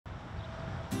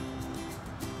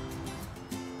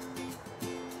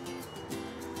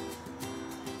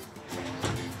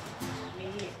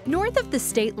North of the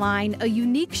state line, a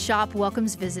unique shop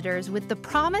welcomes visitors with the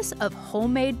promise of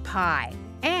homemade pie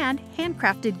and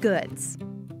handcrafted goods.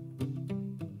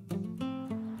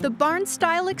 The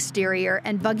barn-style exterior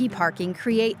and buggy parking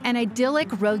create an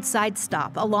idyllic roadside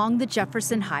stop along the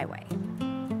Jefferson Highway.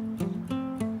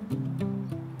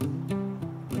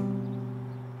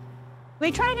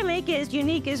 We try to make it as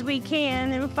unique as we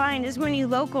can and find as many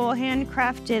local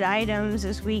handcrafted items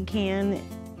as we can.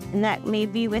 And that may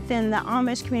be within the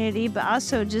Amish community, but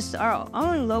also just our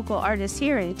own local artists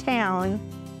here in town.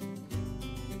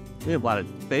 We have a lot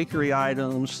of bakery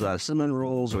items, cinnamon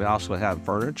rolls. We also have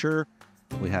furniture.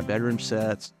 We have bedroom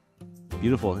sets,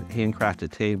 beautiful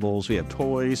handcrafted tables. We have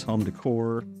toys, home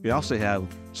decor. We also have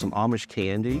some Amish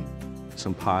candy,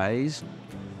 some pies.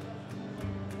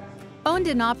 Owned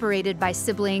and operated by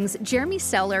siblings Jeremy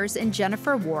Sellers and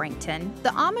Jennifer Warrington, the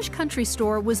Amish Country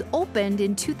Store was opened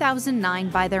in 2009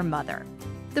 by their mother.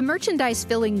 The merchandise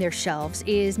filling their shelves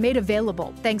is made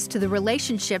available thanks to the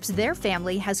relationships their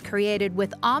family has created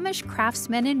with Amish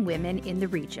craftsmen and women in the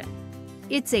region.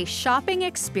 It's a shopping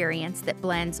experience that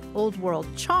blends old-world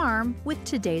charm with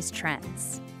today's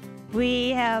trends. We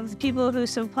have people who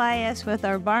supply us with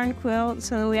our barn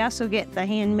quilts, and we also get the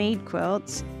handmade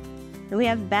quilts. And we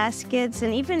have baskets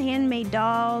and even handmade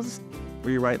dolls.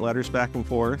 We write letters back and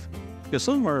forth, because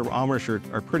some of our Amish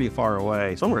are pretty far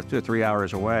away. Some are 2 or 3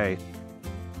 hours away.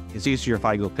 It's easier if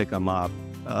I go pick them up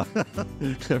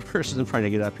versus trying to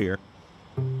get up here.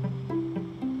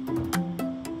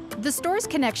 The store's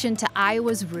connection to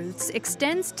Iowa's roots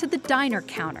extends to the diner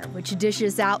counter, which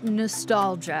dishes out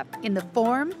nostalgia in the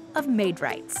form of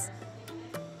Maid-Rites.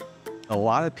 A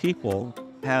lot of people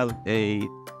have a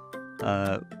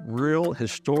real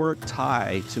historic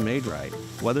tie to Maid-Rite,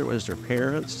 whether it was their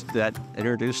parents that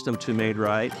introduced them to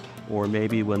Maid-Rite, or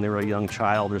maybe when they were a young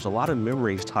child. There's a lot of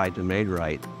memories tied to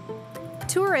Maid-Rite.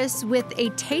 Tourists with a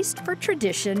taste for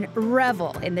tradition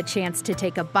revel in the chance to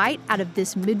take a bite out of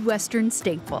this Midwestern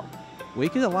staple. We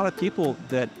get a lot of people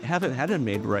that haven't had a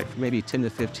Maid-Rite for maybe 10 to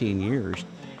 15 years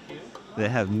that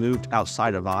have moved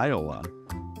outside of Iowa.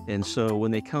 And so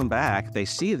when they come back, they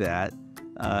see that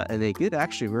and they get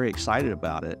actually very excited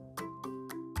about it.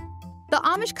 The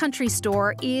Amish Country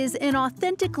Store is an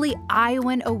authentically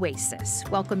Iowan oasis,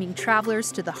 welcoming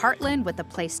travelers to the heartland with a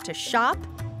place to shop,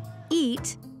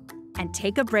 eat, and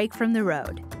take a break from the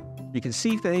road. You can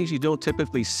see things you don't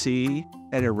typically see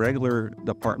at a regular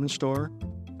department store.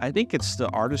 I think it's the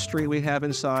artistry we have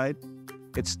inside.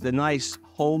 It's the nice,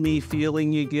 homey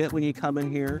feeling you get when you come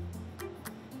in here.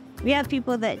 We have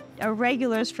people that are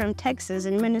regulars from Texas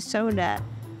and Minnesota.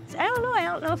 I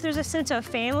don't know if there's a sense of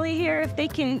family here, if they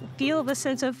can feel the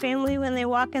sense of family when they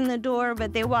walk in the door,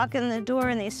 but they walk in the door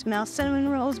and they smell cinnamon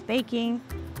rolls baking.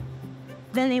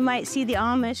 Then they might see the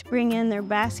Amish bring in their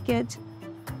baskets.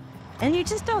 And you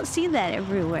just don't see that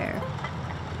everywhere.